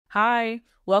Hi,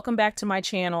 welcome back to my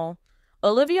channel.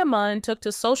 Olivia Munn took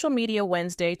to social media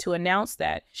Wednesday to announce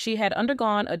that she had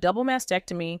undergone a double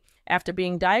mastectomy after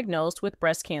being diagnosed with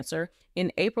breast cancer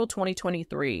in April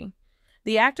 2023.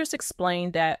 The actress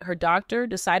explained that her doctor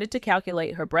decided to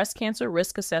calculate her breast cancer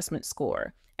risk assessment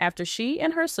score after she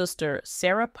and her sister,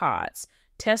 Sarah Potts,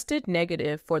 tested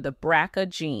negative for the BRCA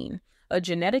gene, a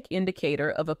genetic indicator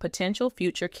of a potential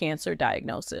future cancer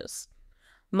diagnosis.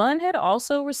 Munn had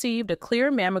also received a clear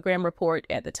mammogram report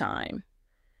at the time.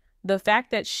 The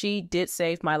fact that she did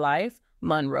save my life,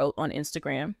 Munn wrote on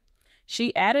Instagram.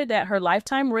 She added that her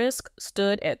lifetime risk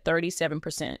stood at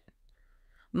 37%.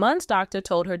 Munn's doctor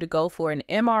told her to go for an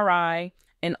MRI,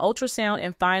 an ultrasound,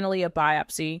 and finally a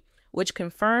biopsy, which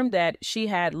confirmed that she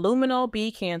had luminal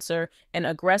B cancer and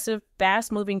aggressive,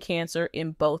 fast-moving cancer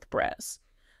in both breasts.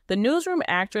 The newsroom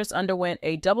actress underwent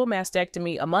a double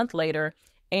mastectomy a month later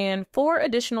and 4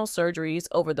 additional surgeries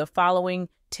over the following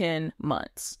 10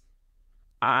 months.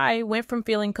 I went from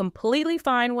feeling completely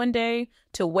fine one day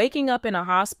to waking up in a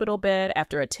hospital bed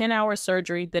after a 10-hour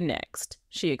surgery the next,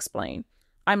 she explained.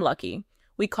 I'm lucky.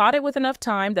 We caught it with enough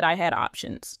time that I had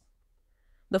options.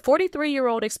 The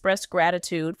 43-year-old expressed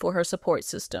gratitude for her support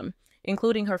system,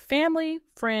 including her family,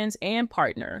 friends, and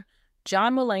partner,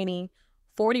 John Mulaney,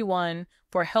 41,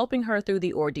 for helping her through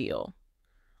the ordeal.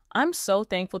 I'm so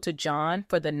thankful to John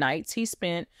for the nights he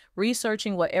spent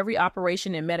researching what every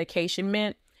operation and medication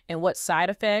meant and what side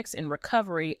effects and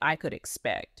recovery I could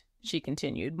expect, she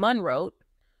continued. Munn wrote,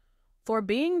 for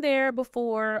being there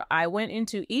before I went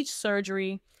into each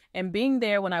surgery and being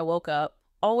there when I woke up,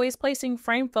 always placing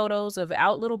framed photos of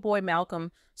our little boy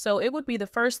Malcolm so it would be the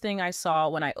first thing I saw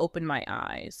when I opened my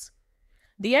eyes.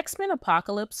 The X-Men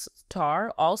Apocalypse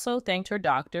star also thanked her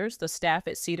doctors, the staff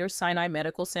at Cedars-Sinai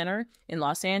Medical Center in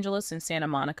Los Angeles and Santa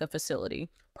Monica facility,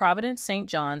 Providence St.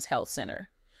 John's Health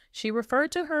Center. She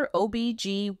referred to her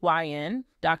OB/GYN,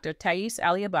 Dr. Thais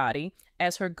Aliabadi,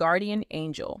 as her guardian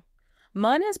angel.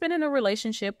 Munn has been in a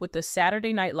relationship with the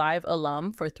Saturday Night Live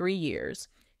alum for 3 years.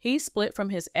 He split from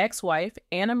his ex-wife,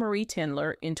 Anna Marie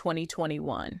Tindler, in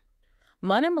 2021.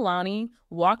 Munn and Mulaney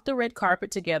walked the red carpet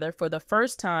together for the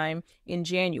first time in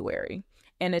January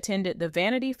and attended the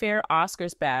Vanity Fair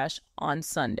Oscars bash on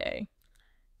Sunday.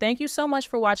 Thank you so much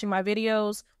for watching my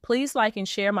videos. Please like and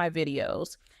share my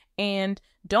videos. And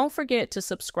don't forget to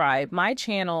subscribe my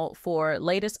channel for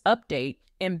latest update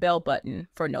and bell button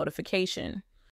for notification.